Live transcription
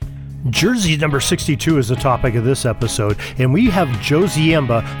Jersey number 62 is the topic of this episode, and we have Joe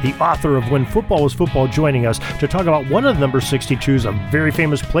Ziemba, the author of When Football Was Football, joining us to talk about one of the number 62s, a very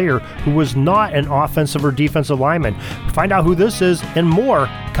famous player who was not an offensive or defensive lineman. Find out who this is and more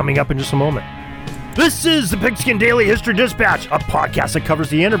coming up in just a moment. This is the Pigskin Daily History Dispatch, a podcast that covers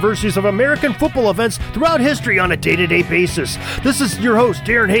the anniversaries of American football events throughout history on a day-to-day basis. This is your host,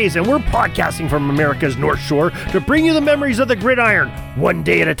 Darren Hayes, and we're podcasting from America's North Shore to bring you the memories of the gridiron, one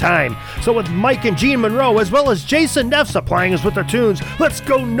day at a time. So with Mike and Gene Monroe, as well as Jason Neff supplying us with their tunes, let's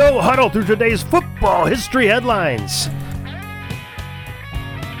go no huddle through today's football history headlines.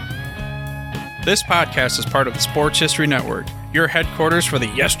 This podcast is part of the Sports History Network, your headquarters for the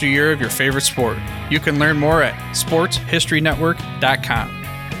yesteryear of your favorite sport. You can learn more at sportshistorynetwork.com.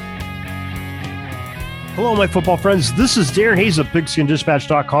 Hello, my football friends. This is Darren Hayes of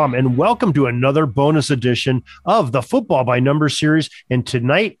PigskinDispatch.com, and welcome to another bonus edition of the Football by Numbers series. And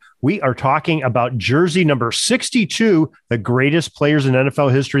tonight, we are talking about jersey number 62, the greatest players in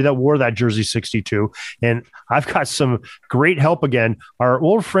NFL history that wore that jersey 62. And I've got some great help again. Our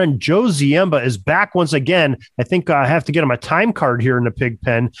old friend Joe Ziemba is back once again. I think I have to get him a time card here in the pig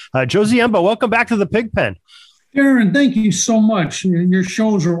pen. Joe Ziemba, welcome back to the pig pen. Darren, thank you so much. Your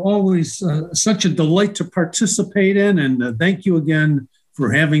shows are always such a delight to participate in, and thank you again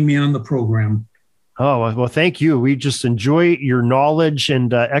for having me on the program. Oh, well, thank you. We just enjoy your knowledge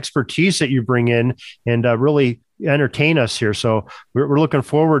and expertise that you bring in and really entertain us here. So we're looking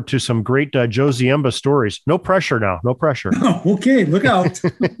forward to some great Joe Ziemba stories. No pressure now. No pressure. Oh, okay. Look out.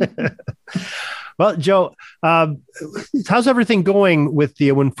 Well, Joe, how's everything going with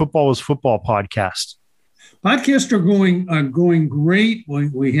the When Football Was Football podcast? Podcasts are going great.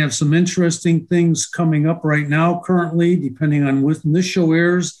 We have some interesting things coming up right now, currently, depending on when this show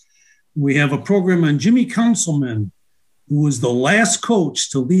airs. We have a program on Jimmy Councilman, who was the last coach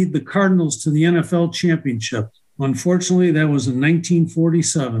to lead the Cardinals to the NFL championship. Unfortunately, that was in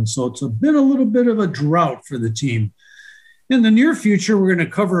 1947, so it's been a little bit of a drought for the team. In the near future, we're going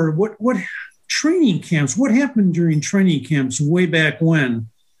to cover what training camps, what happened during training camps way back when,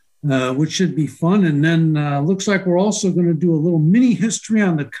 which should be fun. And then looks like we're also going to do a little mini history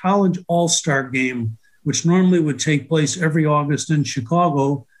on the college all-star game, which normally would take place every August in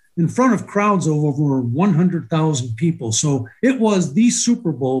Chicago in front of crowds of over 100,000 people. So it was the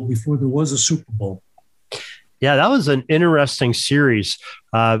Super Bowl before there was a Super Bowl. Yeah, that was an interesting series.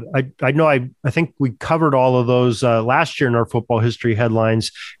 I think we covered all of those last year in our football history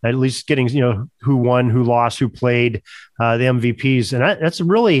headlines, at least getting, who won, who lost, who played, the MVPs. And that's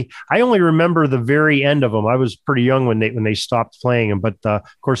really, I only remember the very end of them. I was pretty young when they stopped playing them. But of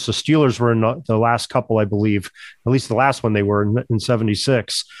course, the Steelers were in the last couple, I believe, at least the last one they were in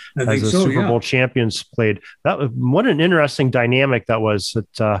 76 as the Super Bowl champions played. What an interesting dynamic that was.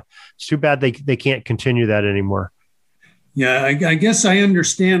 It's too bad they can't continue that anymore. Yeah, I guess I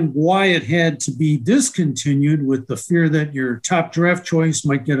understand why it had to be discontinued, with the fear that your top draft choice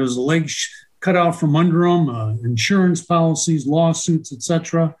might get his legs cut out from under him, insurance policies, lawsuits,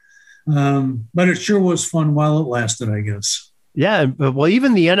 etc. But it sure was fun while it lasted, I guess. Yeah, well,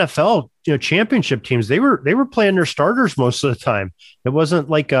 even the NFL, championship teams, they were playing their starters most of the time. It wasn't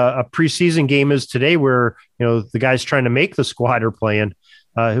like a preseason game is today, where the guys trying to make the squad are playing.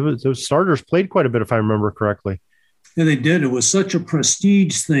 Those starters played quite a bit, if I remember correctly. Yeah, they did. It was such a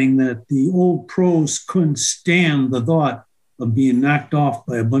prestige thing that the old pros couldn't stand the thought of being knocked off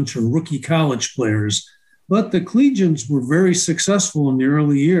by a bunch of rookie college players. But the collegians were very successful in the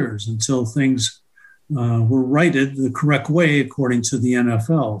early years until things were righted the correct way, according to the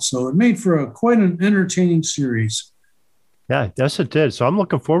NFL. So it made for quite an entertaining series. Yeah, yes, it did. So I'm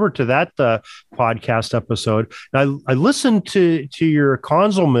looking forward to that podcast episode. I listened to your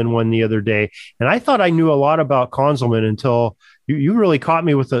Konzelman one the other day, and I thought I knew a lot about Konzelman until you really caught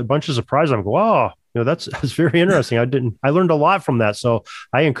me with a bunch of surprises. I'm like, wow, that's very interesting. I learned a lot from that. So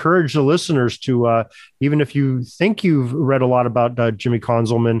I encourage the listeners to, even if you think you've read a lot about Jimmy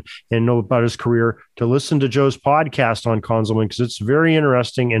Konzelman and know about his career, to listen to Joe's podcast on Konzelman, because it's very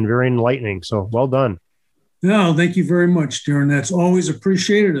interesting and very enlightening. So well done. No, thank you very much, Darren. That's always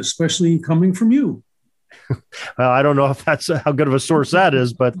appreciated, especially coming from you. I don't know if that's how good of a source that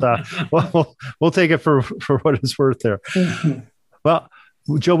is, but we'll take it for what it's worth there. Well,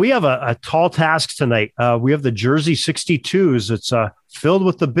 Joe, we have a tall task tonight. We have the Jersey 62s. It's filled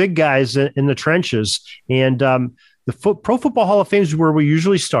with the big guys in the trenches. And the Pro Football Hall of Fame is where we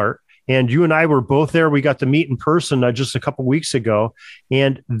usually start. and you and I were both there. We got to meet in person just a couple weeks ago,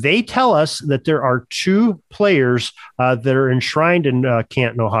 and they tell us that there are two players that are enshrined in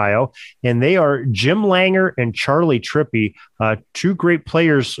Canton, Ohio, and they are Jim Langer and Charlie Trippi, two great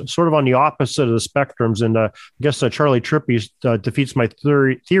players sort of on the opposite of the spectrums. And I guess Charlie Trippi defeats my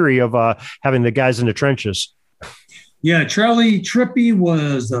theory of having the guys in the trenches. Yeah, Charlie Trippi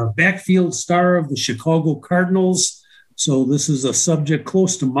was a backfield star of the Chicago Cardinals. So this is a subject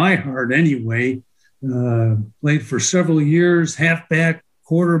close to my heart anyway. Played for several years, halfback,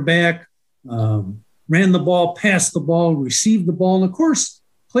 quarterback, ran the ball, passed the ball, received the ball, and of course,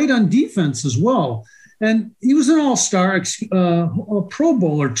 played on defense as well. And he was an all-star, a Pro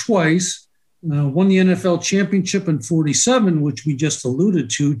Bowler twice, won the NFL championship in 47, which we just alluded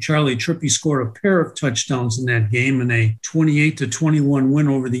to. Charlie Trippi scored a pair of touchdowns in that game in a 28-21 win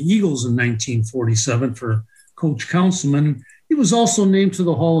over the Eagles in 1947 for Coach Councilman. He was also named to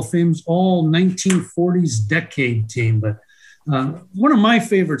the Hall of Fame's all 1940s decade team. But one of my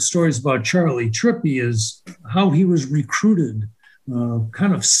favorite stories about Charlie Trippi is how he was recruited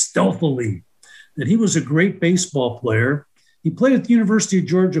kind of stealthily, that he was a great baseball player. He played at the University of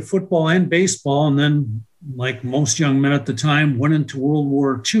Georgia football and baseball, and then, like most young men at the time, went into World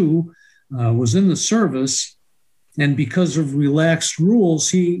War II, was in the service. And because of relaxed rules,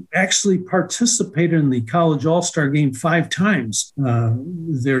 he actually participated in the college all-star game 5 times.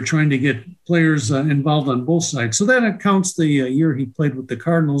 They're trying to get players involved on both sides. So that accounts the year he played with the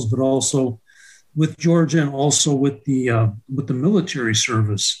Cardinals, but also with Georgia and also with the military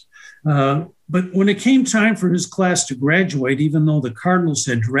service. But when it came time for his class to graduate, even though the Cardinals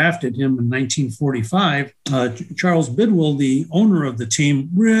had drafted him in 1945, Charles Bidwell, the owner of the team,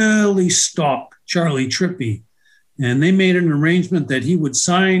 really stalked Charlie Trippi. And they made an arrangement that he would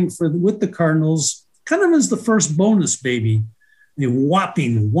sign with the Cardinals, kind of as the first bonus baby. A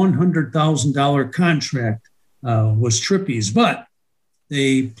whopping $100,000 contract was Trippi's. But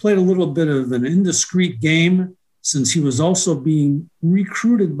they played a little bit of an indiscreet game, since he was also being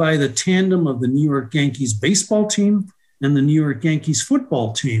recruited by the tandem of the New York Yankees baseball team and the New York Yankees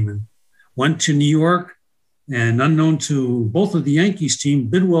football team, and went to New York. And unknown to both of the Yankees team,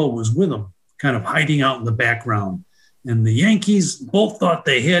 Bidwell was with them, kind of hiding out in the background. And the Yankees both thought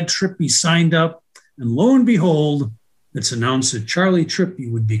they had Trippi signed up. And lo and behold, it's announced that Charlie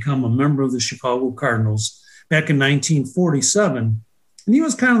Trippi would become a member of the Chicago Cardinals back in 1947. And he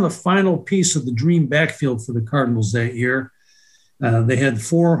was kind of the final piece of the dream backfield for the Cardinals that year. They had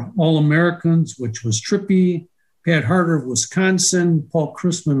 4 All-Americans, which was Trippi, Pat Harter of Wisconsin, Paul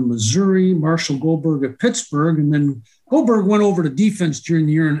Chrisman of Missouri, Marshall Goldberg of Pittsburgh, and then Goldberg went over to defense during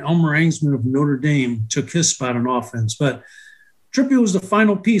the year, and Elmer Angsman of Notre Dame took his spot on offense. But Trippi was the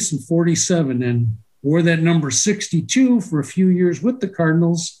final piece in 47 and wore that number 62 for a few years with the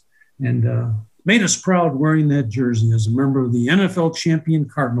Cardinals, and made us proud wearing that jersey as a member of the NFL champion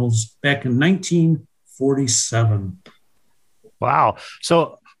Cardinals back in 1947. Wow.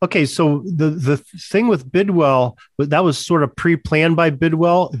 So the thing with Bidwell, that was sort of pre-planned by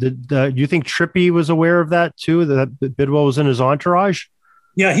Bidwell. Do you think Trippi was aware of that too, that Bidwell was in his entourage?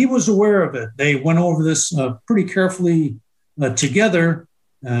 Yeah, he was aware of it. They went over this pretty carefully together.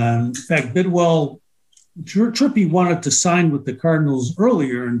 In fact, Trippi wanted to sign with the Cardinals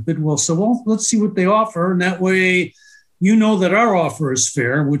earlier, and Bidwell said, well, let's see what they offer. And that way, you know that our offer is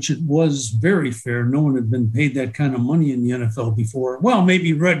fair, which it was very fair. No one had been paid that kind of money in the NFL before. Well,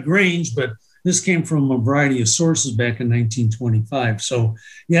 maybe Red Grange, but this came from a variety of sources back in 1925. So,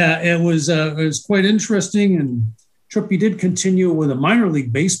 yeah, it was quite interesting. And Trippi did continue with a minor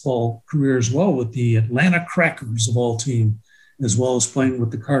league baseball career as well with the Atlanta Crackers of all team, as well as playing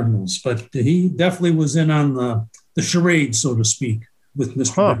with the Cardinals. But he definitely was in on the charade, so to speak, with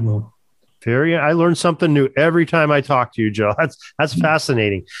Mr. Bidwell. I learned something new every time I talk to you, Joe. That's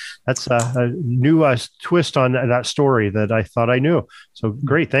fascinating. That's a new twist on that story that I thought I knew. So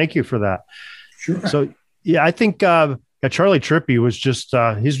great. Thank you for that. Sure. So, yeah, I think Charlie Trippi was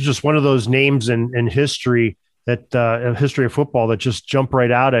he's just one of those names in history that history of football that just jump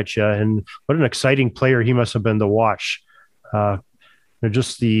right out at you. And what an exciting player he must have been to watch. I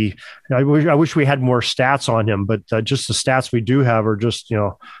wish we had more stats on him, but just the stats we do have are just,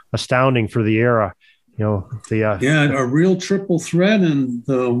 astounding for the era. A real triple threat. And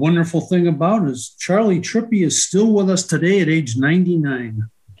the wonderful thing about it is Charlie Trippi is still with us today at age 99.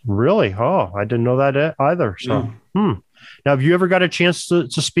 Really? Oh, I didn't know that either. So, Now, have you ever got a chance to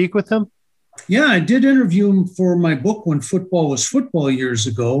speak with him? Yeah, I did interview him for my book, When Football Was Football, years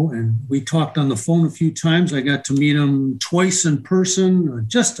ago, and we talked on the phone a few times. I got to meet him twice in person.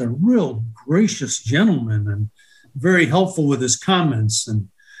 Just a real gracious gentleman and very helpful with his comments. And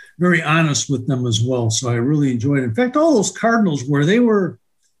very honest with them as well. So I really enjoyed it. In fact, all those Cardinals they were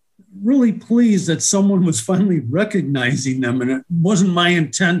really pleased that someone was finally recognizing them. And it wasn't my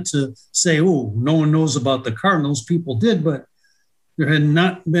intent to say, oh, no one knows about the Cardinals. People did, but there had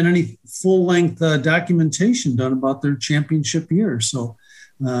not been any full-length documentation done about their championship year. So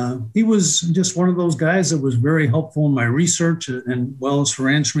he was just one of those guys that was very helpful in my research and well as for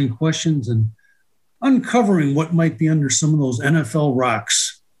answering questions and uncovering what might be under some of those NFL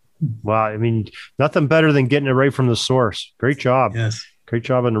rocks. Wow. I mean, nothing better than getting it right from the source. Great job. Yes. Great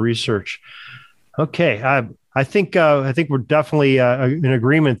job on the research. Okay. I think we're definitely in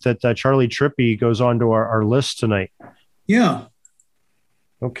agreement that Charlie Trippi goes on to our list tonight. Yeah.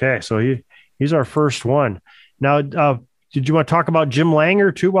 Okay. So he's our first one. Now, did you want to talk about Jim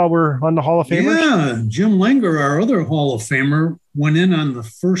Langer too while we're on the Hall of Famers? Yeah. Jim Langer, our other Hall of Famer, went in on the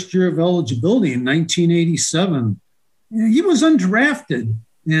first year of eligibility in 1987. He was undrafted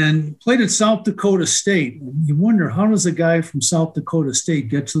and played at South Dakota State. And you wonder, how does a guy from South Dakota State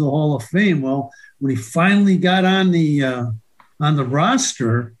get to the Hall of Fame? Well, when he finally got on the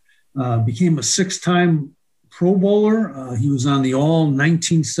roster, became a 6-time Pro Bowler. He was on the all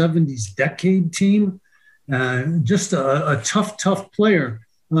 1970s decade team. Just a tough player.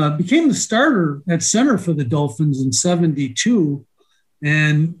 Became the starter at center for the Dolphins in 72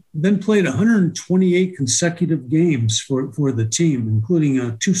 and then played 128 consecutive games for the team,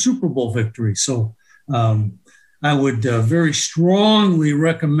 including 2 Super Bowl victories. So I would very strongly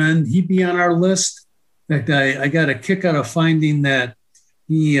recommend he be on our list. In fact, I got a kick out of finding that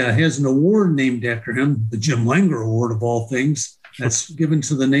he has an award named after him, the Jim Langer Award of all things. That's given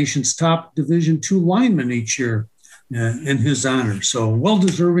to the nation's top Division II lineman each year in his honor. So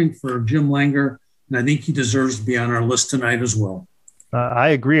well-deserving for Jim Langer, and I think he deserves to be on our list tonight as well. I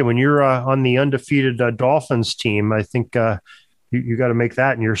agree. When you're on the undefeated Dolphins team, I think you got to make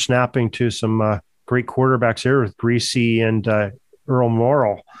that, and you're snapping to some great quarterbacks there with Greasy and Earl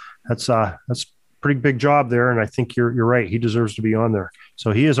Morrall. That's pretty big job there, and I think you're right. He deserves to be on there.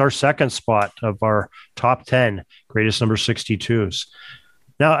 So he is our second spot of our top 10 greatest number 62s.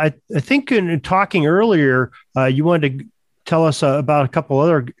 Now, I think in talking earlier, you wanted to tell us about a couple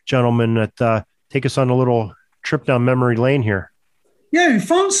other gentlemen that take us on a little trip down memory lane here. Yeah, we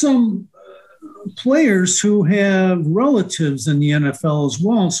found some players who have relatives in the NFL as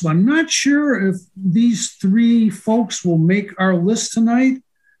well. So I'm not sure if these 3 folks will make our list tonight,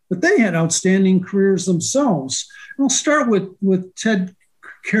 but they had outstanding careers themselves. I'll start with Ted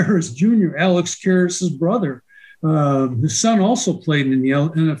Karras Jr., Alex Karras' brother. His son also played in the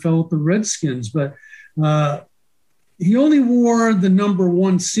NFL with the Redskins, but he only wore the number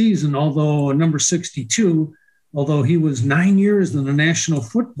 1 season, although number 62, although he was 9 years in the National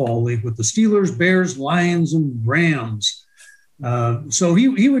Football League with the Steelers, Bears, Lions, and Rams. So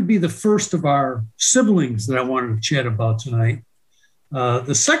he would be the first of our siblings that I wanted to chat about tonight.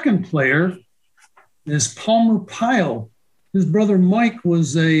 The second player is Palmer Pyle. His brother Mike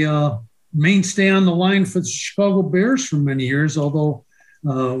was a mainstay on the line for the Chicago Bears for many years, although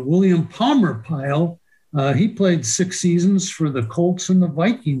William Palmer Pyle, he played 6 seasons for the Colts and the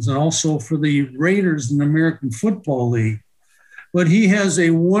Vikings and also for the Raiders in the American Football League. But he has a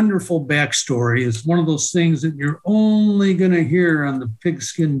wonderful backstory. It's one of those things that you're only going to hear on the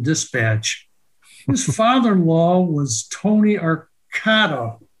Pigskin Dispatch. His father-in-law was Tony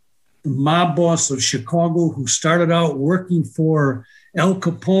Arcata, the mob boss of Chicago, who started out working for Al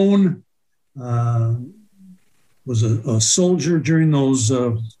Capone, was a soldier during those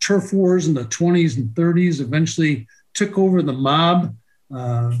turf wars in the 20s and 30s, eventually took over the mob.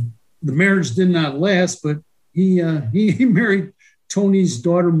 The marriage did not last, but he married Tony's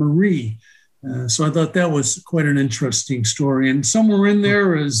daughter, Marie. So I thought that was quite an interesting story. And somewhere in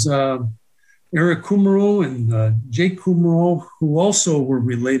there is Eric Kummerow and Jake Kummerow, who also were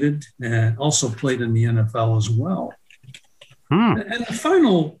related and also played in the NFL as well. And the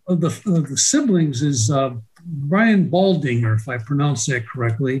final of the siblings is Brian Baldinger, if I pronounce that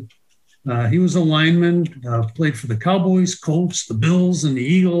correctly. He was a lineman, played for the Cowboys, Colts, the Bills, and the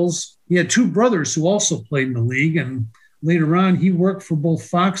Eagles. He had 2 brothers who also played in the league, and later on he worked for both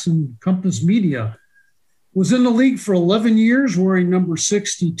Fox and Compass Media. Was in the league for 11 years, wearing number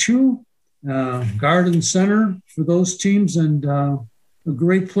 62, guard and center for those teams, and a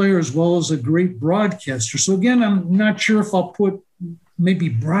great player as well as a great broadcaster. So again, I'm not sure if I'll put, maybe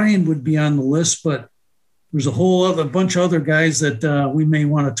Brian would be on the list, but there's a whole bunch of other guys that we may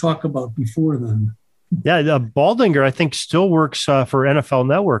want to talk about before then. Yeah, Baldinger, I think, still works for NFL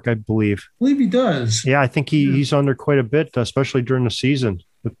Network, I believe. I believe he does. Yeah, I think he's on there quite a bit, especially during the season.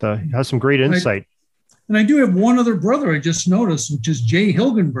 But has some great insight. And I do have one other brother I just noticed, which is Jay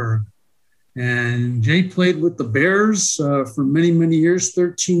Hilgenberg. And Jay played with the Bears for many, many years,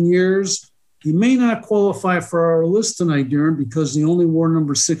 13 years. He may not qualify for our list tonight, Darren, because he only wore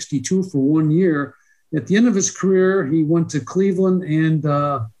number 62 for 1 year. At the end of his career, he went to Cleveland and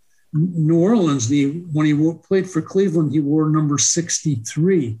New Orleans. When he played for Cleveland, he wore number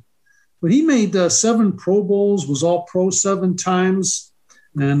 63. But he made 7 Pro Bowls, was All-Pro 7 times,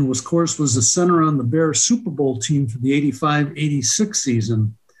 and was the center on the Bears Super Bowl team for the 85-86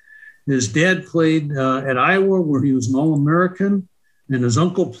 season. His dad played at Iowa, where he was an All-American, and his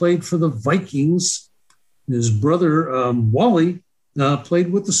uncle played for the Vikings. His brother, Wally,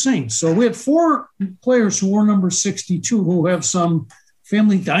 played with the Saints. So we had 4 players who wore number 62 who have some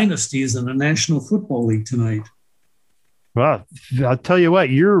family dynasties in the National Football League tonight. Well, I'll tell you what,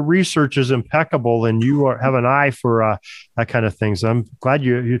 your research is impeccable, and you have an eye for that kind of things. I'm glad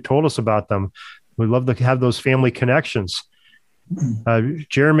you told us about them. We'd love to have those family connections.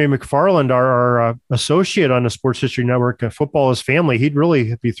 Jeremy McFarland, our associate on the Sports History Network, Football is Family, he'd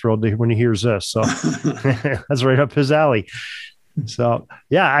really be thrilled when he hears this. So that's right up his alley. So,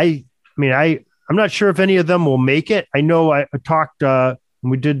 yeah, I'm not sure if any of them will make it. I know I talked,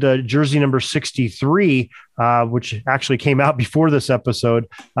 we did jersey number 63, which actually came out before this episode.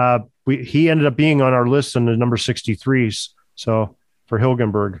 He ended up being on our list in the number 63s. So for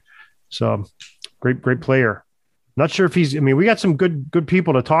Hilgenberg. So great player. Not sure if we got some good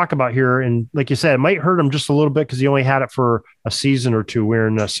people to talk about here. And like you said, it might hurt him just a little bit because he only had it for a season or two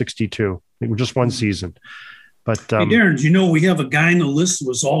wearing 62. I think just one season. But hey, Darren, do you know we have a guy on the list who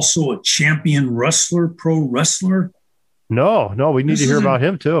was also a champion wrestler, pro wrestler? No, we need to hear about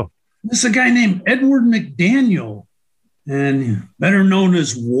him too. This is a guy named Edward McDaniel, and better known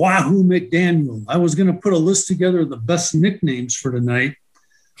as Wahoo McDaniel. I was going to put a list together of the best nicknames for tonight.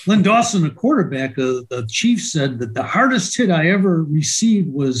 Len Dawson, the quarterback of the Chiefs, said that the hardest hit I ever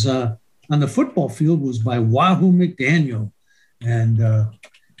received was on the football field was by Wahoo McDaniel. And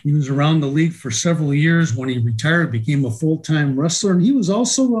he was around the league for several years. When he retired, became a full-time wrestler, and he was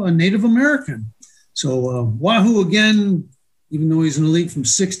also a Native American. So Wahoo, again, even though he's in the league from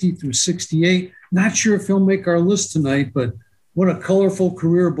 60 through 68, not sure if he'll make our list tonight, but what a colorful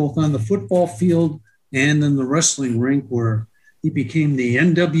career both on the football field and in the wrestling rink, where he became the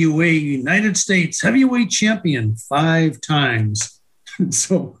NWA United States heavyweight champion 5 times.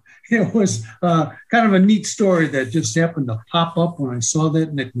 So it was kind of a neat story that just happened to pop up when I saw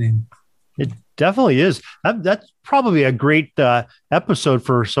that nickname. It definitely is. That's probably a great episode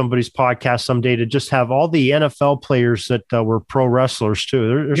for somebody's podcast someday, to just have all the NFL players that were pro wrestlers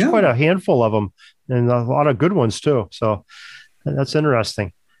too. There's quite a handful of them, and a lot of good ones too. So that's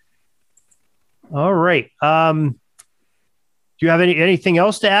interesting. All right. Do you have anything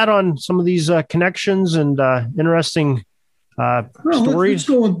else to add on some of these connections and interesting stories? Let's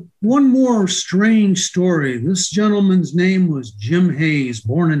go with one more strange story. This gentleman's name was Jim Hayes,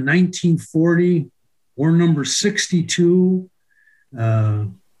 born in 1940, wore number 62,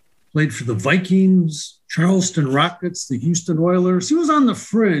 played for the Vikings, Charleston Rockets, the Houston Oilers. He was on the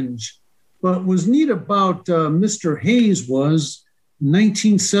fringe, but what's neat about Mr. Hayes was in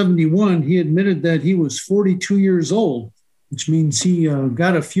 1971, he admitted that he was 42 years old, which means he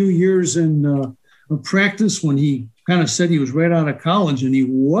got a few years in practice when he kind of said he was right out of college, and he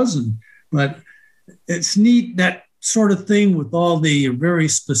wasn't. But it's neat, that sort of thing, with all the very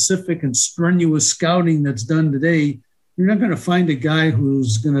specific and strenuous scouting that's done today. You're not going to find a guy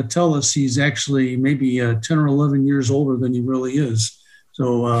who's going to tell us he's actually maybe 10 or 11 years older than he really is.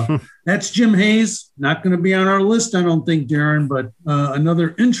 So that's Jim Hayes. Not going to be on our list, I don't think, Darren, but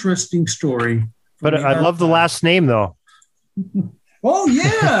another interesting story. But I love the last name, though. Oh,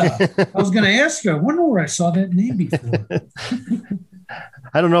 yeah. I was going to ask you. I wonder where I saw that name before.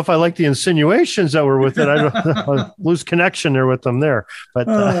 I don't know if I like the insinuations that were with it. I lose connection there with them there. But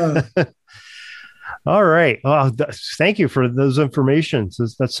all right. Well, thank you for those informations.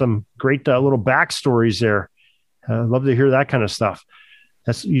 That's some great little backstories there. I'd love to hear that kind of stuff.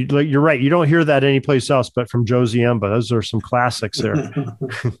 You're right. You don't hear that anyplace else but from Joe Ziemba. Those are some classics there.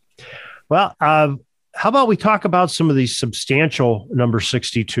 Well, how about we talk about some of these substantial number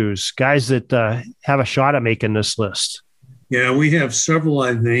 62s, guys that have a shot at making this list? Yeah, we have several,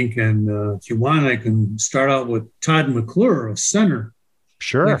 I think. And if you want, I can start out with Todd McClure, a center.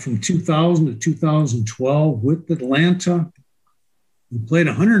 Sure. From 2000 to 2012 with Atlanta. He played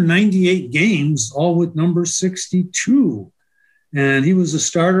 198 games, all with number 62. And he was a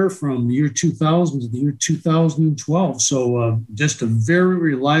starter from the year 2000 to the year 2012. So just a very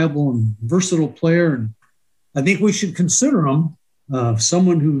reliable and versatile player. And I think we should consider him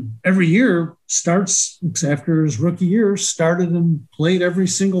someone who every year starts after his rookie year, started and played every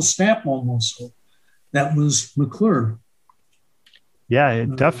single snap almost. So that was McClure. Yeah,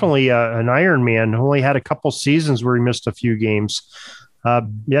 definitely an Iron Man. Only had a couple seasons where he missed a few games.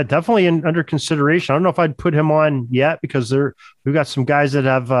 Yeah, definitely under consideration. I don't know if I'd put him on yet because we've got some guys that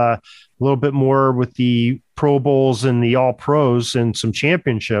have a little bit more with the Pro Bowls and the All Pros and some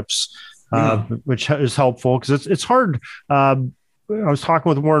championships, which is helpful because it's hard. I was talking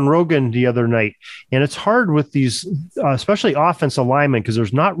with Warren Rogan the other night, and it's hard with these, especially offensive linemen, because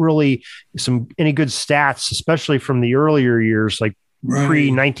there's not really any good stats, especially from the earlier years, like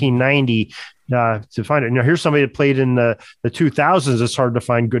pre-1990, to find it. Here's somebody that played in the 2000s. It's hard to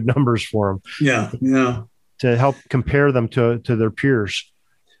find good numbers for them. Yeah. To help compare them to their peers.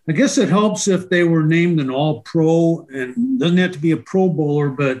 I guess it helps if they were named an All-Pro, and doesn't have to be a Pro Bowler,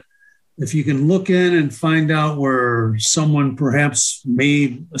 but if you can look in and find out where someone perhaps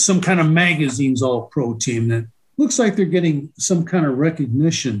made some kind of magazine's All-Pro team that looks like they're getting some kind of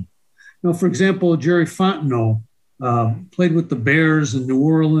recognition. For example, Jerry Fontenot played with the Bears in New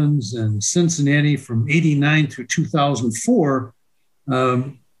Orleans and Cincinnati from 89 through 2004.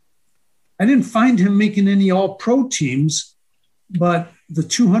 I didn't find him making any All-Pro teams, but the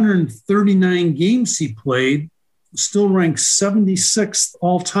 239 games he played still ranked 76th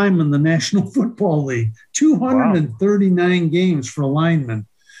all-time in the National Football League. 239 games for a lineman.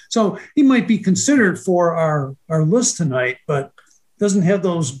 So he might be considered for our list tonight, but doesn't have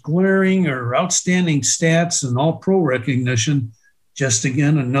those glaring or outstanding stats and all-pro recognition. Just,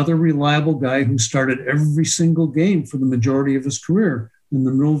 again, another reliable guy who started every single game for the majority of his career in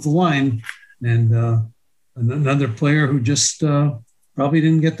the middle of the line, and another player who just probably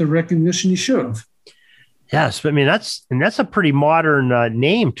didn't get the recognition he should have. Yes, but I mean, that's a pretty modern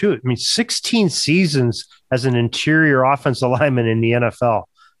name, too. I mean, 16 seasons as an interior offensive lineman in the NFL.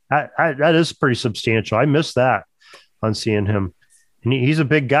 That is pretty substantial. I missed that on seeing him. And he's a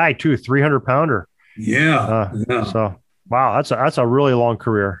big guy too, 300-pounder. Yeah. So, wow, that's a really long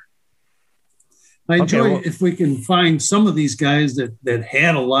career. I enjoy if we can find some of these guys that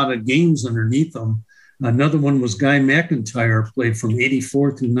had a lot of games underneath them. Another one was Guy McIntyre, played from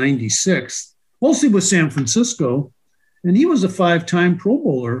 84 through 96, mostly with San Francisco, and he was a 5-time Pro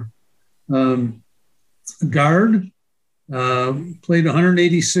Bowler. Guard, played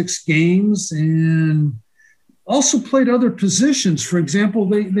 186 games and also played other positions. For example,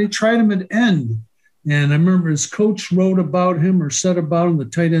 they tried him at end. And I remember his coach wrote about him or said about him, the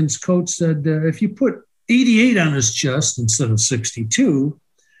tight end's coach said, if you put 88 on his chest instead of 62,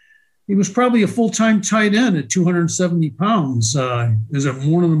 he was probably a full-time tight end at 270 pounds. Is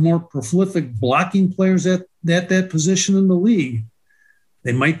one of the more prolific blocking players at that position in the league.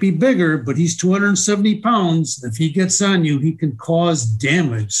 They might be bigger, but he's 270 pounds. If he gets on you, he can cause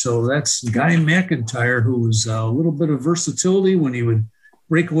damage. So that's Guy McIntyre, who was a little bit of versatility when he would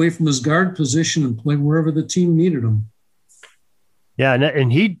break away from his guard position and play wherever the team needed him. Yeah,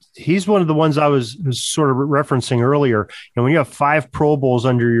 and he's one of the ones I was sort of referencing earlier. And when you have 5 Pro Bowls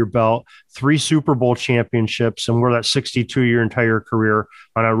under your belt, 3 Super Bowl championships, and we're that 62 your entire career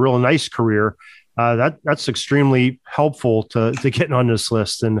on a real nice career, that's extremely helpful to getting on this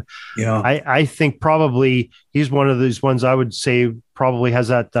list. And I think probably he's one of these ones I would say probably has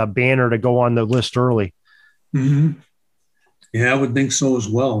that banner to go on the list early. Mm-hmm. Yeah, I would think so as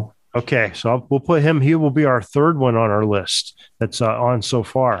well. Okay, so we'll put him. He will be our third one on our list that's on so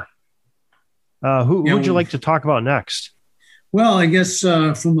far. Who would you like to talk about next? Well, I guess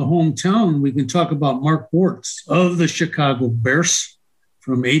from the hometown, we can talk about Mark Bortz of the Chicago Bears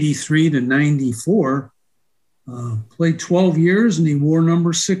from 83 to 94. Played 12 years, and he wore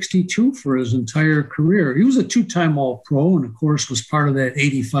number 62 for his entire career. He was a 2-time All-Pro and, of course, was part of that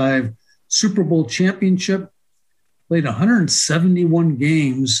 85 Super Bowl championship. Played 171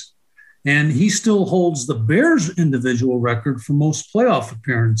 games, and he still holds the Bears' individual record for most playoff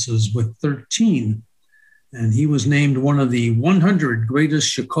appearances with 13. And he was named one of the 100 greatest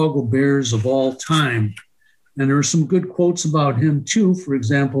Chicago Bears of all time. And there are some good quotes about him, too. For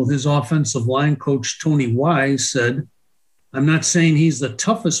example, his offensive line coach, Tony Wise, said, "I'm not saying he's the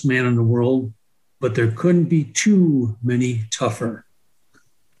toughest man in the world, but there couldn't be too many tougher."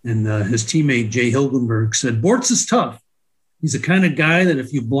 And his teammate, Jay Hilgenberg, said, "Bortz is tough. He's the kind of guy that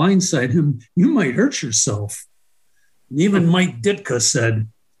if you blindside him, you might hurt yourself." And even Mike Ditka said,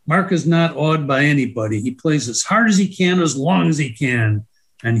 "Mark is not awed by anybody. He plays as hard as he can, as long as he can,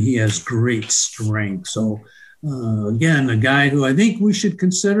 and he has great strength." So, again, a guy who I think we should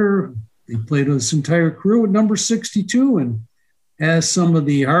consider. He played his entire career with number 62 and has some of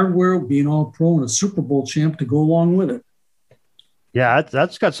the hardware, being All-Pro and a Super Bowl champ, to go along with it. Yeah,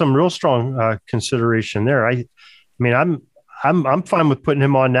 that's got some real strong consideration there. I mean, I'm fine with putting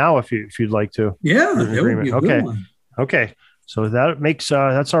him on now if you'd like to. Yeah, that would be a good one. Okay. So that makes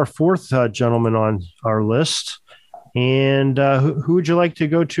that's our fourth gentleman on our list. And who would you like to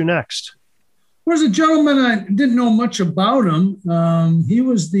go to next? There's a gentleman, I didn't know much about him. He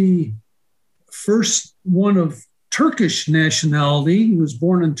was the first one of Turkish nationality. He was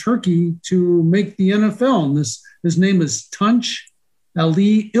born in Turkey to make the NFL. And his name is Tunç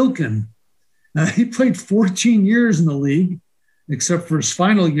Ali İlkin. He played 14 years in the league, except for his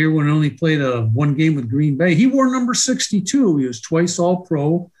final year when he only played one game with Green Bay. He wore number 62. He was twice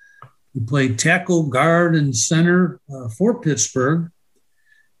All-Pro. He played tackle, guard, and center for Pittsburgh.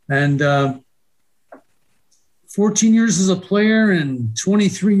 And 14 years as a player and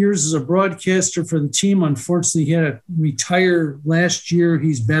 23 years as a broadcaster for the team. Unfortunately, he had to retire last year.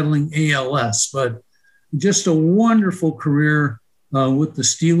 He's battling ALS, but just a wonderful career with the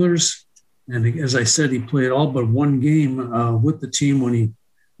Steelers. And as I said, he played all but one game with the team when he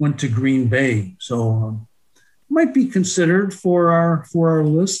went to Green Bay. So might be considered for our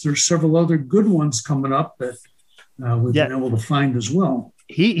list. There's several other good ones coming up that we've been able to find as well.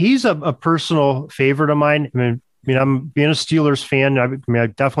 He's a personal favorite of mine. I mean, I'm being a Steelers fan. I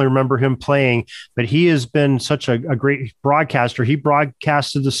definitely remember him playing, but he has been such a great broadcaster. He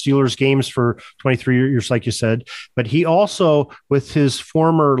broadcasted the Steelers games for 23 years, like you said, but he also, with his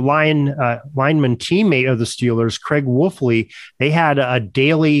former lineman teammate of the Steelers, Craig Wolfley, they had a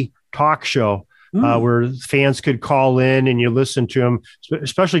daily talk show where fans could call in and you listen to him,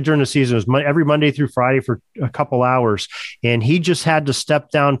 especially during the season. It was every Monday through Friday for a couple hours. And he just had to step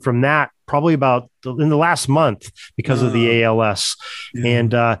down from that probably in the last month because of the ALS. Yeah.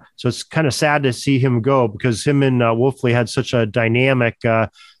 And so it's kind of sad to see him go because him and Wolfley had such a dynamic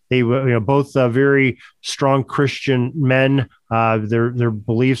they were both very strong Christian men. Their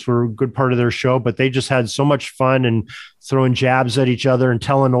beliefs were a good part of their show, but they just had so much fun and throwing jabs at each other and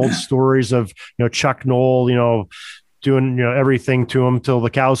telling old stories of Chuck Noll, doing everything to them till the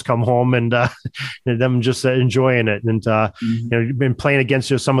cows come home, and them just enjoying it. And been playing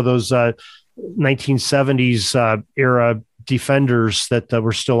against some of those 1970s era defenders that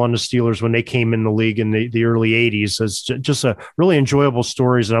were still on the Steelers when they came in the league in the early 80s. It's just a really enjoyable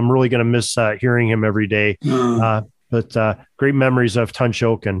stories, and I'm really going to miss hearing him every day. But great memories of Tunç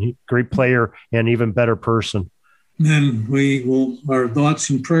İlkin, great player and even better person. And our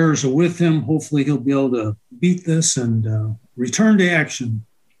thoughts and prayers are with him. Hopefully he'll be able to beat this and return to action.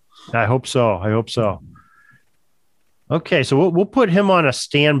 I hope so. Okay, so we'll put him on a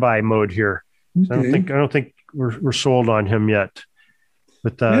standby mode here. Okay. I don't think we're sold on him yet.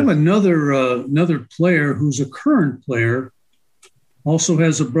 But I have another player who's a current player, also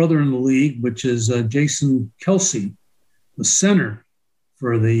has a brother in the league, which is Jason Kelce, the center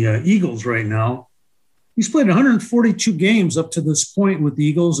for the Eagles right now. He's played 142 games up to this point with the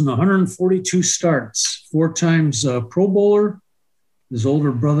Eagles and 142 starts, 4 times Pro Bowler. His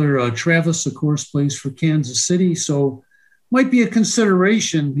older brother, Travis, of course, plays for Kansas City. So might be a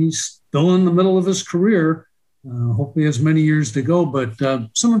consideration. He's still in the middle of his career. Hopefully has many years to go, but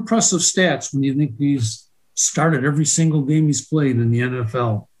some impressive stats when you think he's started every single game he's played in the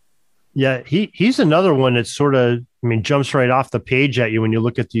NFL. Yeah, he's another one that sort of, jumps right off the page at you when you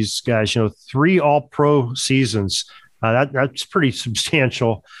look at these guys. 3 All-Pro seasons. That's pretty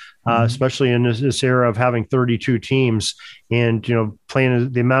substantial, especially in this era of having 32 teams and,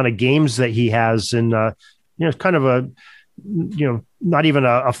 playing the amount of games that he has in, kind of a, not even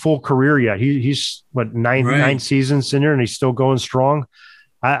a full career yet. He's nine seasons in there and he's still going strong.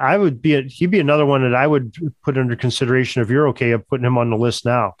 He'd be another one that I would put under consideration if you're okay of putting him on the list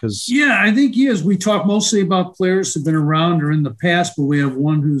now. I think he is. We talk mostly about players who've been around or in the past, but we have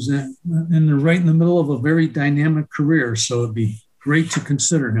one who's right in the middle of a very dynamic career. So it'd be great to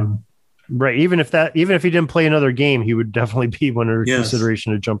consider him. Right. Even if he didn't play another game, he would definitely be one under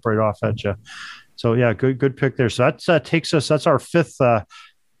consideration to jump right off at you. So yeah, good pick there. So that takes us. That's our 5th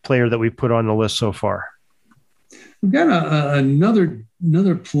player that we put on the list so far. We've got another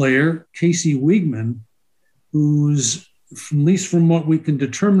player, Casey Wiegman, who's, at least from what we can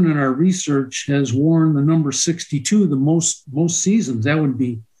determine in our research, has worn the number 62 the most seasons. That would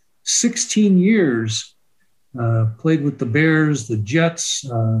be 16 years. Played with the Bears, the Jets,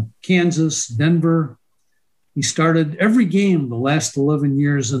 Kansas, Denver. He started every game the last 11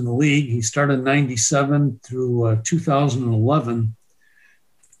 years in the league. He started in 97 through 2011.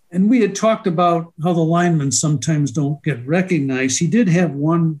 And we had talked about how the linemen sometimes don't get recognized. He did have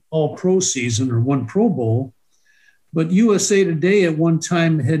one All-Pro season or one Pro Bowl, But USA Today at one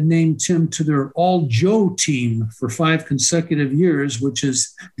time had named him to their All Joe team for 5 consecutive years, which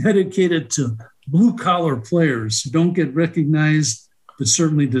is dedicated to blue-collar players who don't get recognized but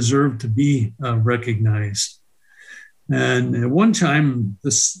certainly deserve to be recognized. And at one time,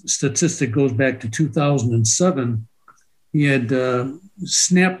 this statistic goes back to 2007, he had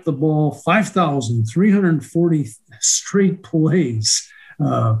snapped the ball 5,340 straight plays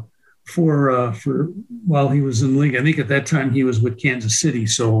for while he was in the league. I think at that time he was with Kansas City.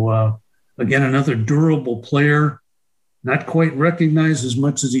 So again, another durable player, not quite recognized as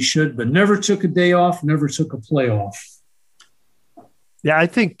much as he should, but never took a day off, never took a play off. Yeah, I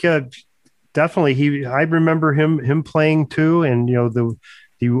think definitely I remember him playing too, and the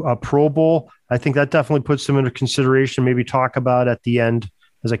Pro Bowl. I think that definitely puts him into consideration. Maybe talk about at the end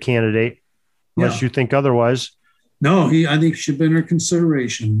as a candidate, unless you think otherwise. No, I think he should be under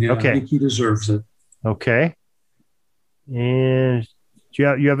consideration. Yeah, okay. I think he deserves it. Okay. And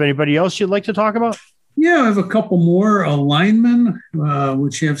do you have anybody else you'd like to talk about? Yeah, I have a couple more linemen,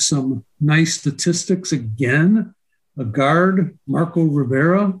 which have some nice statistics again. A guard, Marco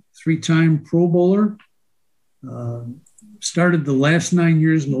Rivera, 3-time Pro Bowler. Started the last 9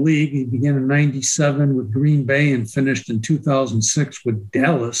 years in the league. He began in 97 with Green Bay and finished in 2006 with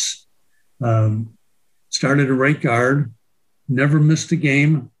Dallas. Started a right guard, never missed a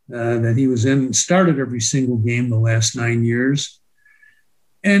game that he was in, started every single game the last 9 years.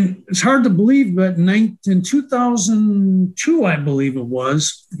 And it's hard to believe, but in 2002, I believe it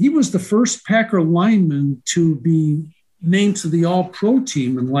was, he was the first Packer lineman to be named to the All-Pro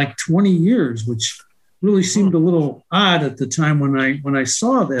team in like 20 years, which really seemed a little odd at the time when I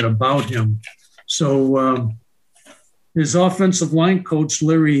saw that about him. So his offensive line coach,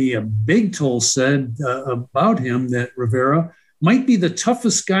 Larry Bigtole, said about him that Rivera might be the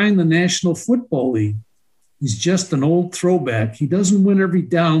toughest guy in the National Football League. He's just an old throwback. He doesn't win every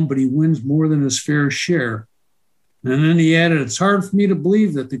down, but he wins more than his fair share. And then he added, it's hard for me to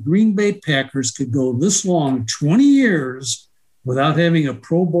believe that the Green Bay Packers could go this long, 20 years, without having a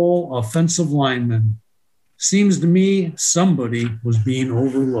Pro Bowl offensive lineman. Seems to me somebody was being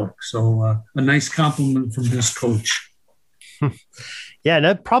overlooked. So a nice compliment from his coach. Yeah,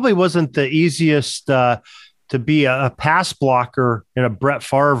 that probably wasn't the easiest to be a pass blocker in a Brett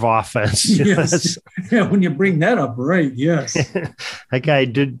Favre offense. Yes. Yeah, when you bring that up, right, yes. That guy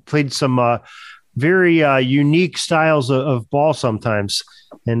played some very unique styles of ball sometimes,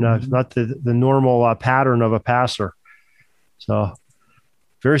 and not the normal pattern of a passer. So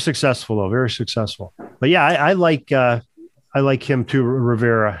very successful, though, very successful. But yeah, I like him too,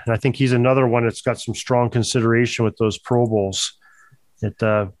 Rivera, and I think he's another one that's got some strong consideration with those Pro Bowls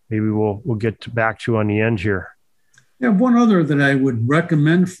that maybe we'll get back to on the end here. Yeah, one other that I would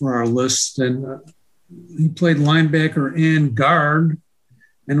recommend for our list, and he played linebacker and guard,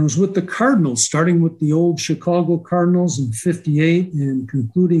 and was with the Cardinals, starting with the old Chicago Cardinals in 58 and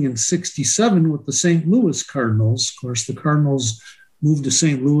concluding in 67 with the St. Louis Cardinals. Of course, the Cardinals moved to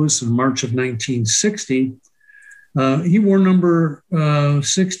St. Louis in March of 1960. He wore number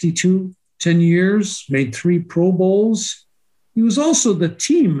 62, 10 years, made 3 Pro Bowls. He was also the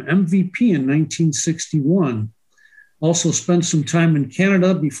team MVP in 1961. Also spent some time in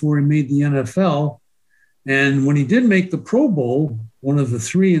Canada before he made the NFL. And when he did make the Pro Bowl, one of the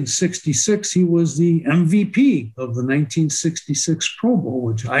 3 in 66, he was the MVP of the 1966 Pro Bowl,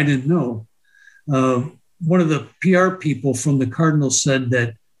 which I didn't know. One of the PR people from the Cardinals said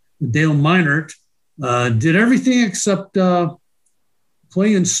that Dale Meinert did everything except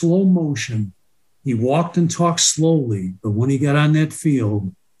play in slow motion. He walked and talked slowly, but when he got on that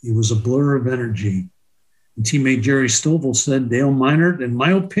field, he was a blur of energy. And teammate Jerry Stovall said, Dale Meinert, in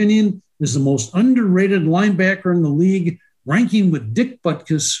my opinion, is the most underrated linebacker in the league, ranking with Dick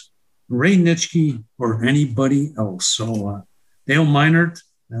Butkus, Ray Nitschke, or anybody else. So Dale Meinert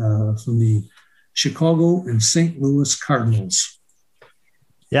from the Chicago and St. Louis Cardinals.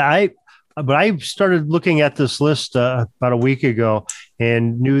 Yeah, but I started looking at this list about a week ago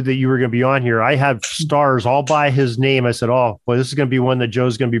and knew that you were going to be on here. I have stars all by his name. I said, oh, boy, this is going to be one that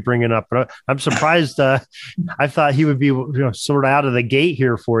Joe's going to be bringing up. But I'm surprised. I thought he would be sort of out of the gate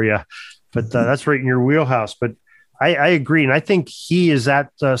here for you. But that's right in your wheelhouse. But I agree. And I think he is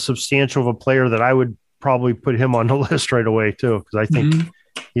that substantial of a player that I would probably put him on the list right away, too, because I think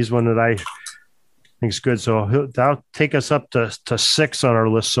he's one that I think is good. So that'll take us up to 6 on our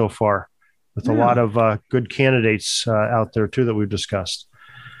list so far, with a lot of good candidates out there, too, that we've discussed.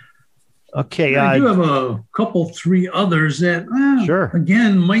 Okay. I do have a couple, 3 others that, sure,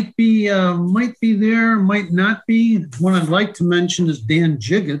 again, might be there, might not be. One I'd like to mention is Dan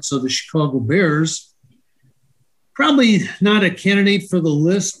Jiggets of the Chicago Bears. Probably not a candidate for the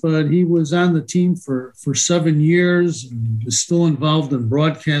list, but he was on the team for 7 years and is still involved in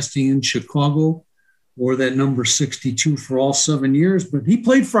broadcasting in Chicago, wore that number 62 for all 7 years. But he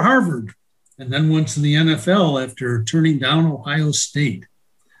played for Harvard and then went to the NFL after turning down Ohio State.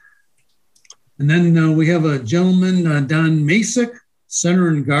 And then we have a gentleman, Don Masick, center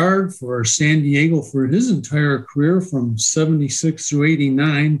and guard for San Diego for his entire career from 76 through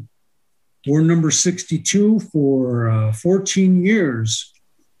 89. Wore number 62 for 14 years.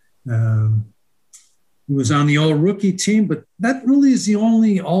 He was on the all-rookie team, but that really is the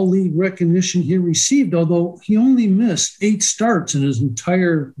only all-league recognition he received, although he only missed 8 starts in his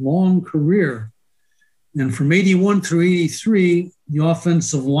entire long career. And from 81 through 83, the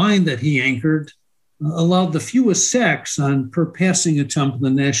offensive line that he anchored allowed the fewest sacks on per passing attempt in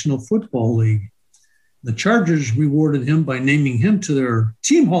the National Football League. The Chargers rewarded him by naming him to their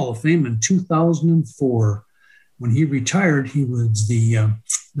Team Hall of Fame in 2004. When he retired, he was the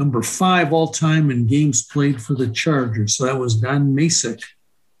number 5 all-time in games played for the Chargers. So that was Don Masick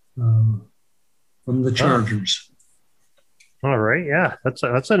from the Chargers. All right, yeah, that's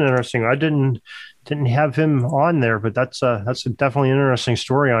an interesting. I didn't have him on there, but that's definitely an interesting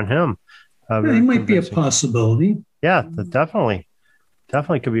story on him. Yeah, he might be a possibility. Yeah, definitely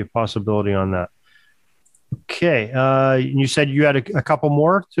could be a possibility on that. Okay. You said you had a couple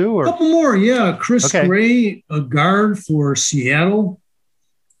more too? Or? A couple more, yeah. Chris Gray, a guard for Seattle,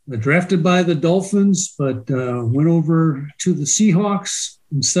 drafted by the Dolphins, but went over to the Seahawks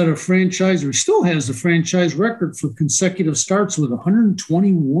instead of franchise. He still has the franchise record for consecutive starts with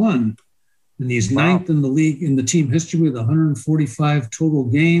 121. And he's ninth in the league in the team history with 145 total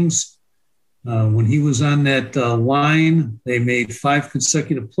games. When he was on that line, they made 5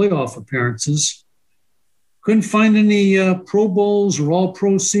 consecutive playoff appearances. Couldn't find any Pro Bowls or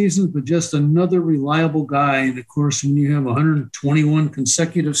All-Pro seasons, but just another reliable guy. And, of course, when you have 121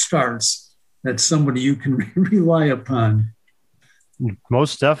 consecutive starts, that's somebody you can rely upon.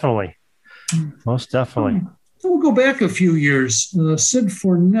 Most definitely. We'll go back a few years. Sid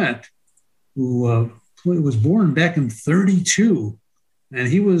Fournette, who was born back in 1932, and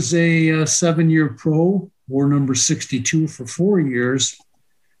he was a 7-year pro, wore number 62 for 4 years.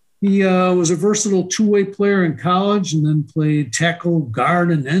 He was a versatile two-way player in college and then played tackle, guard,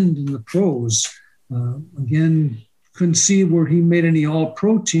 and end in the pros. Again, couldn't see where he made any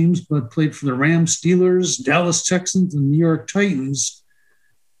all-pro teams, but played for the Rams, Steelers, Dallas Texans, and New York Titans,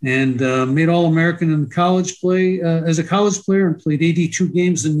 and made All-American in college play as a college player and played 82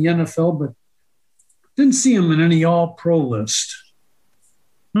 games in the NFL, but didn't see him in any all-pro list.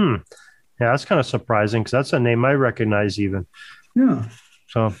 Yeah, that's kind of surprising because that's a name I recognize even. Yeah.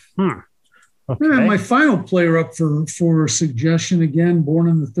 So, okay. Yeah, my final player up for suggestion, again, born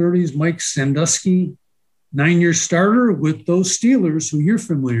in the 1930s, Mike Sandusky, 9-year starter with those Steelers, who you're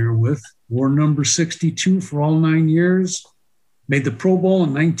familiar with, wore number 62 for all 9 years, made the Pro Bowl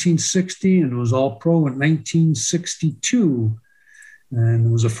in 1960 and was All-Pro in 1962,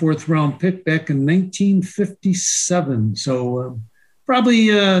 and was a 4th-round pick back in 1957. So probably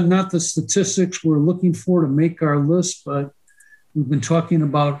not the statistics we're looking for to make our list, but we've been talking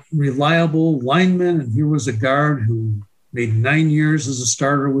about reliable linemen, and here was a guard who made 9 years as a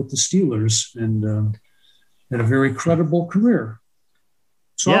starter with the Steelers and had a very credible career.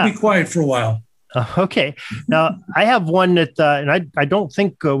 So I'll be quiet for a while. Okay. Now, I have one that, and I don't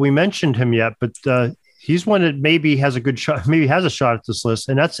think we mentioned him yet, but he's one that maybe has a good shot, maybe has a shot at this list,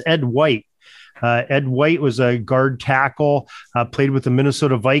 and that's Ed White. Ed White was a guard tackle, played with the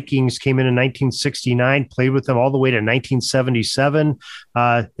Minnesota Vikings, came in 1969, played with them all the way to 1977,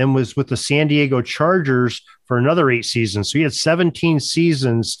 then was with the San Diego Chargers for another 8 seasons. So he had 17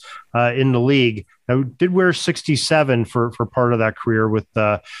 seasons in the league. I did wear 67 for part of that career with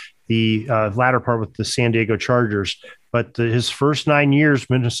the latter part with the San Diego Chargers. But his first 9 years,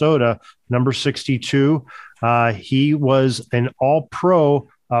 Minnesota, number 62, he was an all-pro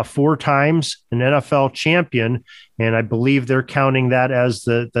 4 times, an NFL champion, and I believe they're counting that as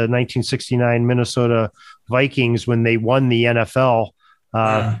the 1969 Minnesota Vikings when they won the NFL.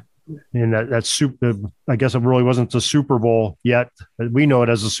 And that's super. I guess it really wasn't the Super Bowl yet. We know it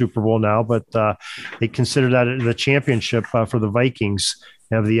as a Super Bowl now, but they consider that the championship for the Vikings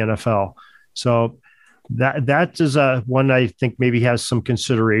of the NFL. So that is one I think maybe has some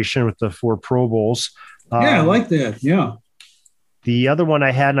consideration with the 4 Pro Bowls. I like that. Yeah. The other one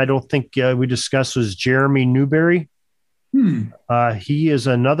I had, and I don't think we discussed, was Jeremy Newberry. He is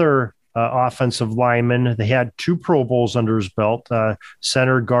another offensive lineman. They had 2 Pro Bowls under his belt,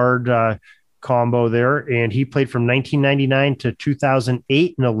 center guard combo there, and he played from 1999 to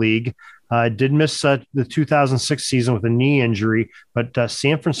 2008 in the league. Did miss the 2006 season with a knee injury, but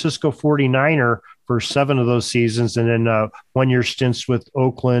San Francisco 49er for 7 of those seasons, and then 1 year stints with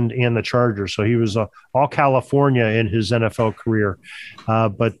Oakland and the Chargers. So he was all California in his NFL career.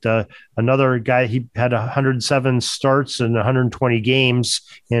 But another guy, he had 107 starts and 120 games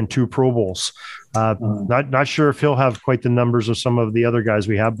and 2 Pro Bowls. Not sure if he'll have quite the numbers of some of the other guys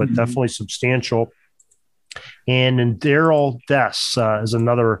we have, but definitely substantial. And Darrell Dess is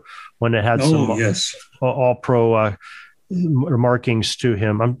another one that had some all pro markings to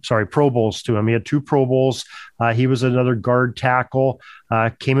him. I'm sorry, Pro Bowls to him. He had 2 Pro Bowls. He was another guard tackle,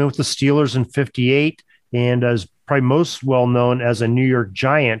 came in with the Steelers in 58 and is probably most well known as a New York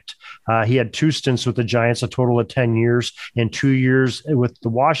Giant. He had 2 stints with the Giants, a total of 10 years, and 2 years with the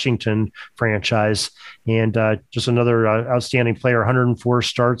Washington franchise. And just another outstanding player, 104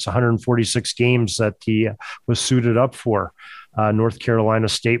 starts, 146 games that he was suited up for, North Carolina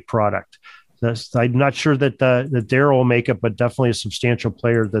State product. I'm not sure that Darrell will make it, but definitely a substantial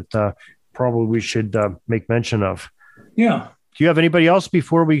player that probably we should make mention of. Yeah. Do you have anybody else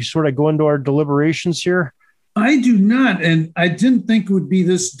before we sort of go into our deliberations here? I do not, and I didn't think it would be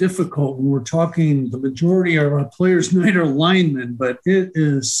this difficult when we're talking the majority of our players' night are linemen, but it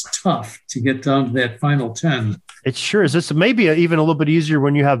is tough to get down to that final 10. It sure is. It's maybe even a little bit easier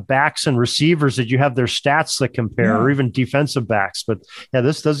when you have backs and receivers that you have their stats that compare, or even defensive backs. But yeah,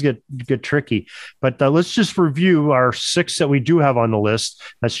 this does get tricky. But let's just review our 6 that we do have on the list.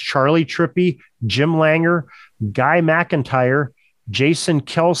 That's Charlie Trippy, Jim Langer, Guy McIntyre, Jason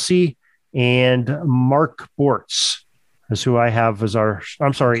Kelsey, and Mark Bortz is who I have as our.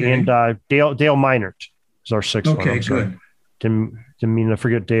 I'm sorry, and Dale Meinert is our 6th one. I'm sorry. Good. Didn't mean to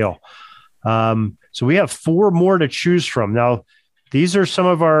forget Dale. So we have 4 more to choose from. Now, these are some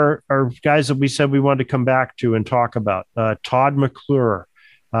of our guys that we said we wanted to come back to and talk about. Todd McClure,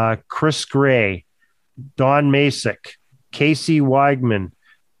 Chris Gray, Don Masick, Casey Weigman,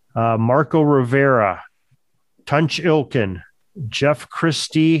 Marco Rivera, Tunch Ilkin, Jeff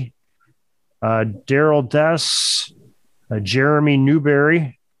Christie, Darrell Dess, Jeremy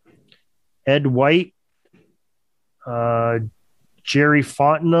Newberry, Ed White, Jerry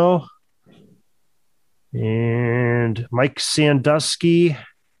Fontenot, and Mike Sandusky,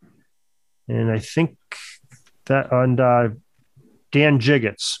 and I think that on Dan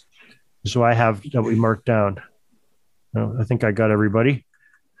Jiggets. So I have that we marked down. I think I got everybody.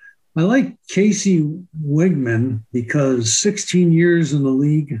 I like Casey Wigman because 16 years in the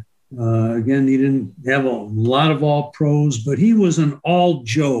league. Again, he didn't have a lot of all pros, but he was an all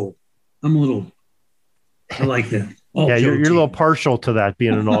Joe. I like that. Yeah, you're a little partial to that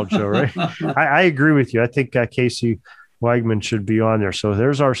being an all Joe, right? I agree with you. I think Casey Weigman should be on there. So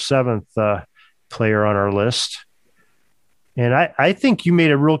there's our 7th player on our list. And I think you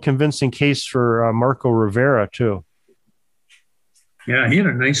made a real convincing case for Marco Rivera, too. Yeah, he had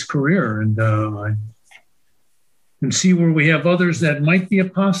a nice career. And I can see where we have others that might be a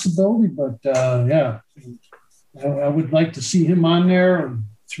possibility. But, yeah, I would like to see him on there.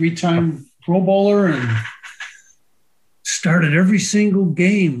 3-time Pro Bowler and started every single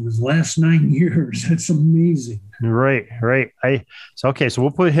game his last 9 years. That's amazing. Right. So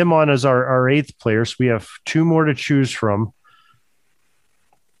we'll put him on as our 8th player. So we have 2 more to choose from.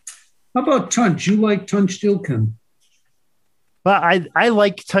 How about Tunch? You like Tunch Ilkin? Well, I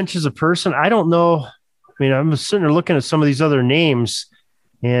like Tunch as a person. I don't know. I mean, I'm sitting there looking at some of these other names,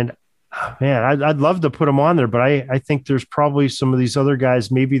 and man, I'd love to put them on there, but I think there's probably some of these other guys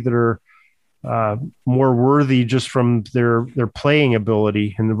maybe that are more worthy just from their playing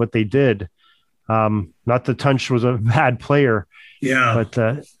ability and what they did. Not that Tunch was a bad player,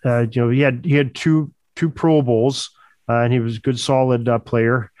 but he had two Pro Bowls, and he was a good, solid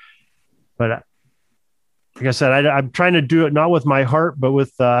player. But like I said, I'm trying to do it not with my heart, but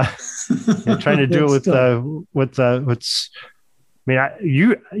with trying to do it with what's. I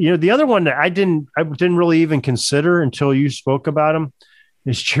mean, the other one that I didn't really even consider until you spoke about him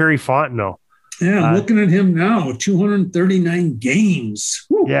is Jerry Fontenot. Yeah, I'm looking at him now, 239 games.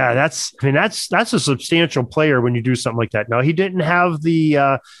 Woo. Yeah, that's a substantial player when you do something like that. Now, he didn't have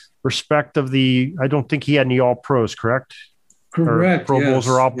the respect of I don't think he had any all pros, correct? Correct. Or Pro Bowls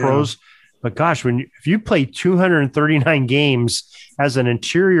or all pros. But gosh, if you play 239 games as an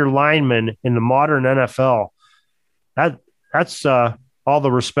interior lineman in the modern NFL, that's all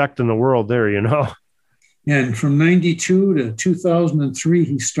the respect in the world there, And from 92 to 2003,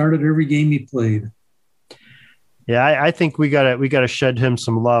 he started every game he played. Yeah, I think we gotta shed him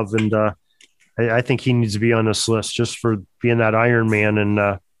some love, and I think he needs to be on this list just for being that Iron Man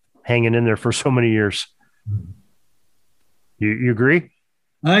and hanging in there for so many years. You agree?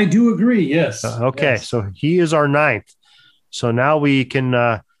 I do agree. Yes. Okay. Yes. So he is our 9th. So now we can,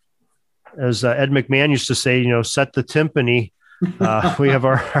 as Ed McMahon used to say, set the timpani. We have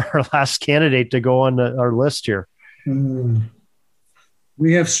our last candidate to go on our list here.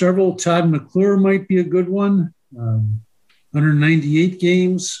 We have several. Todd McClure might be a good one. 198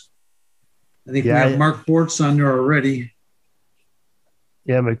 games. I think we have Mark Bortz on there already.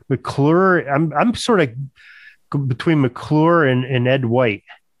 Yeah, McClure. I'm sort of between McClure and Ed White.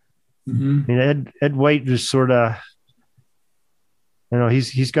 Mm-hmm. I mean, Ed White just sort of,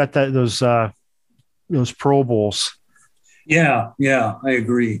 he's got those Pro Bowls. Yeah, I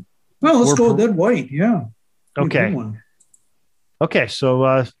agree. Well, let's go with Ed White. Yeah. Okay. Okay,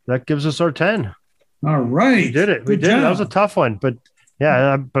 so that gives us our 10. All right. We did it. That was a tough one, but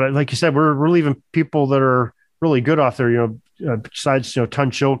yeah, but like you said, we're leaving people that are really good off there. Besides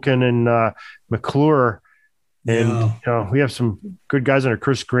Tunchilkin and McClure, and we have some good guys under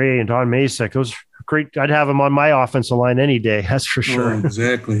Chris Gray and Don Masek. Those are great. I'd have them on my offensive line any day. That's for sure. Oh,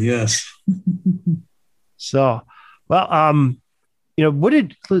 exactly. Yes. So, well, I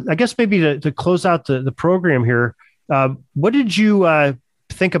guess maybe to close out the program here, what did you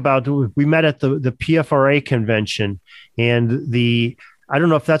think about? We met at the PFRA convention, and I don't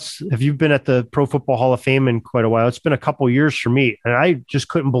know if you've been at the Pro Football Hall of Fame in quite a while. It's been a couple of years for me, and I just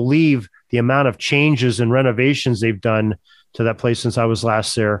couldn't believe the amount of changes and renovations they've done to that place since I was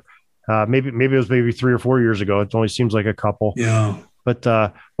last there. Maybe it was 3 or 4 years ago. It only seems like a couple. Yeah.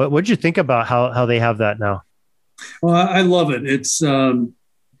 But what did you think about how they have that now? Well, I love it. It's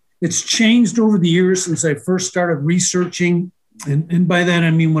changed over the years since I first started researching. And by that,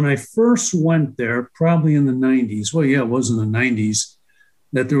 I mean, when I first went there, probably in the 90s, well, yeah, it was in the 90s,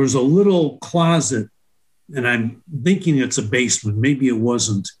 that there was a little closet, and I'm thinking it's a basement. Maybe it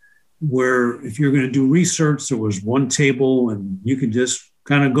wasn't, where if you're going to do research, there was one table and you could just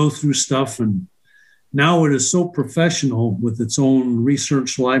kind of go through stuff. And now it is so professional with its own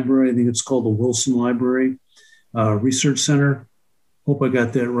research library. I think it's called the Wilson Library Research Center. Hope I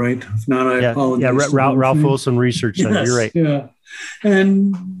got that right. If not, I apologize. Yeah, Ralph Wilson Research Center. Yes, you're right. Yeah.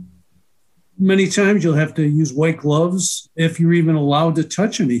 And many times you'll have to use white gloves if you're even allowed to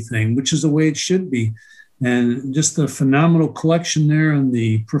touch anything, which is the way it should be. And just the phenomenal collection there and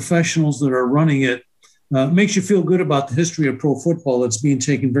the professionals that are running it makes you feel good about the history of pro football that's being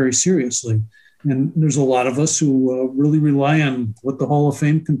taken very seriously. And there's a lot of us who really rely on what the Hall of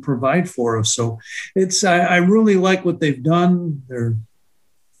Fame can provide for us. So I really like what they've done. They're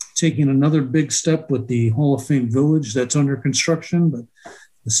taking another big step with the Hall of Fame Village that's under construction, but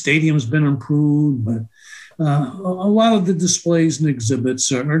the stadium's been improved. But a lot of the displays and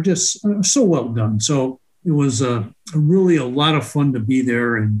exhibits are just so well done. So it was really a lot of fun to be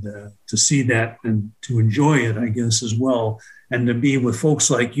there and to see that and to enjoy it, I guess, as well. And to be with folks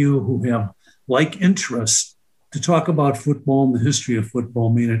like you who have like interests to talk about football and the history of football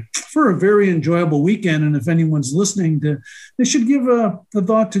made it for a very enjoyable weekend. And if anyone's listening, they should give a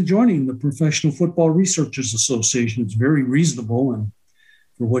thought to joining the Professional Football Researchers Association. It's very reasonable. And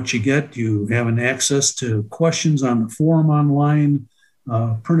for what you get, you have an access to questions on the forum online,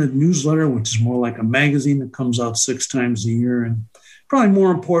 printed newsletter, which is more like a magazine that comes out 6 times a year. And probably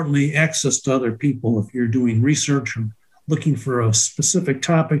more importantly, access to other people. If you're doing research or looking for a specific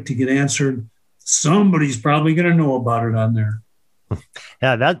topic to get answered, somebody's probably going to know about it on there.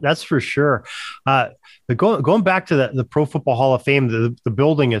 Yeah, that's for sure. But going back to the Pro Football Hall of Fame, the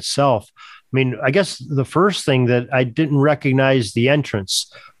building itself, I mean, I guess the first thing that I didn't recognize the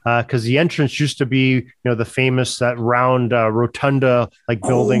entrance, because the entrance used to be, the famous, that round rotunda like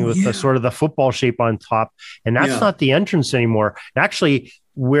building with the sort of the football shape on top. And that's not the entrance anymore. Actually,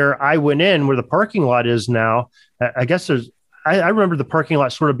 where I went in, where the parking lot is now, I guess I remember the parking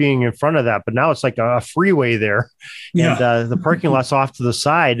lot sort of being in front of that, but now it's like a freeway there. Yeah. And the parking lot's off to the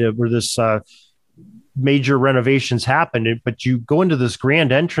side where this major renovations happened. But you go into this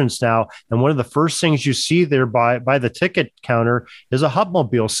grand entrance now, and one of the first things you see there by the ticket counter is a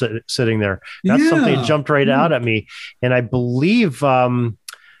Hupmobile sitting there. That's something that jumped right out at me. And I believe one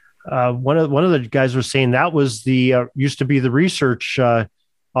of the guys was saying that was the used to be the research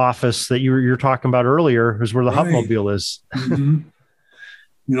office that you're talking about earlier, is where the Hupmobile is. Mm-hmm.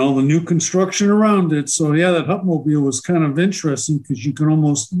 The new construction around it. So that Hupmobile was kind of interesting because you can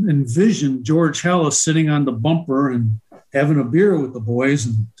almost envision George Halas sitting on the bumper and having a beer with the boys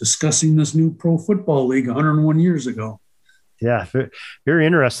and discussing this new pro football league 101 years ago. Yeah, very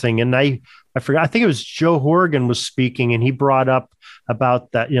interesting. And I forgot, I think it was Joe Horgan was speaking, and he brought up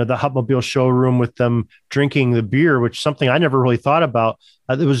about that, the Hupmobile showroom with them drinking the beer, which is something I never really thought about.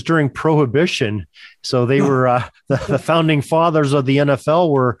 It was during Prohibition. So they were, the founding fathers of the NFL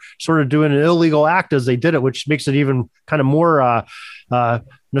were sort of doing an illegal act as they did it, which makes it even kind of more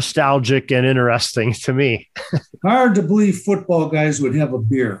nostalgic and interesting to me. Hard to believe football guys would have a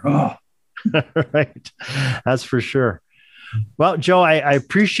beer. Oh. Right. That's for sure. Well, Joe, I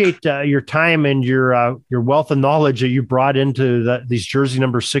appreciate your time and your wealth of knowledge that you brought into these jersey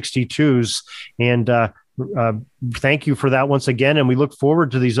number 62s. And thank you for that once again. And we look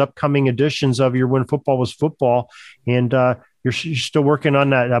forward to these upcoming editions of your When Football Was Football. And you're still working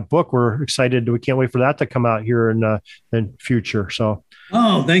on that book. We're excited. We can't wait for that to come out here in the future. So.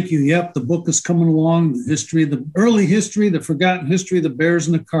 Oh, thank you. Yep. The book is coming along. The history, the early history, the forgotten history of the Bears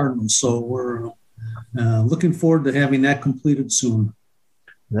and the Cardinals. So we're looking forward to having that completed soon.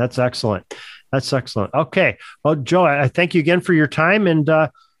 That's excellent. That's excellent. Okay. Well, Joe, I thank you again for your time. And I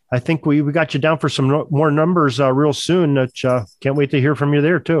think we got you down for some more numbers real soon. Can't wait to hear from you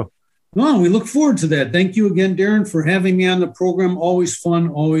there too. Well, we look forward to that. Thank you again, Darren, for having me on the program. Always fun,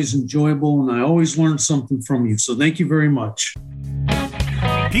 always enjoyable, and I always learn something from you. So thank you very much.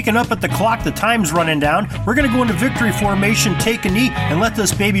 Peeking up at the clock, the time's running down. We're going to go into victory formation, take a knee, and let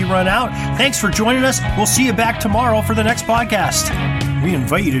this baby run out. Thanks for joining us. We'll see you back tomorrow for the next podcast. We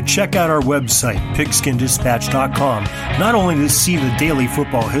invite you to check out our website, pigskinddispatch.com, not only to see the daily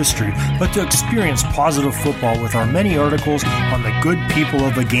football history, but to experience positive football with our many articles on the good people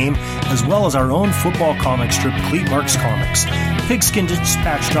of the game, as well as our own football comic strip, Cleat Marks Comics.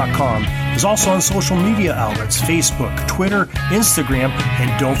 Pigskinddispatch.com is also on social media outlets, Facebook, Twitter, Instagram,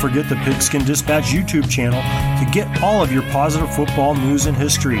 and don't forget the Pigskin Dispatch YouTube channel to get all of your positive football news and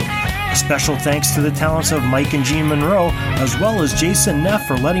history. A special thanks to the talents of Mike and Jean Monroe, as well as Jason Neff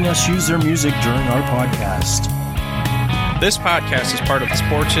for letting us use their music during our podcast. This podcast is part of the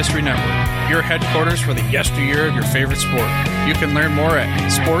Sports History Network, your headquarters for the yesteryear of your favorite sport. You can learn more at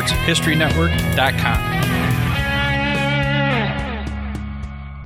sportshistorynetwork.com.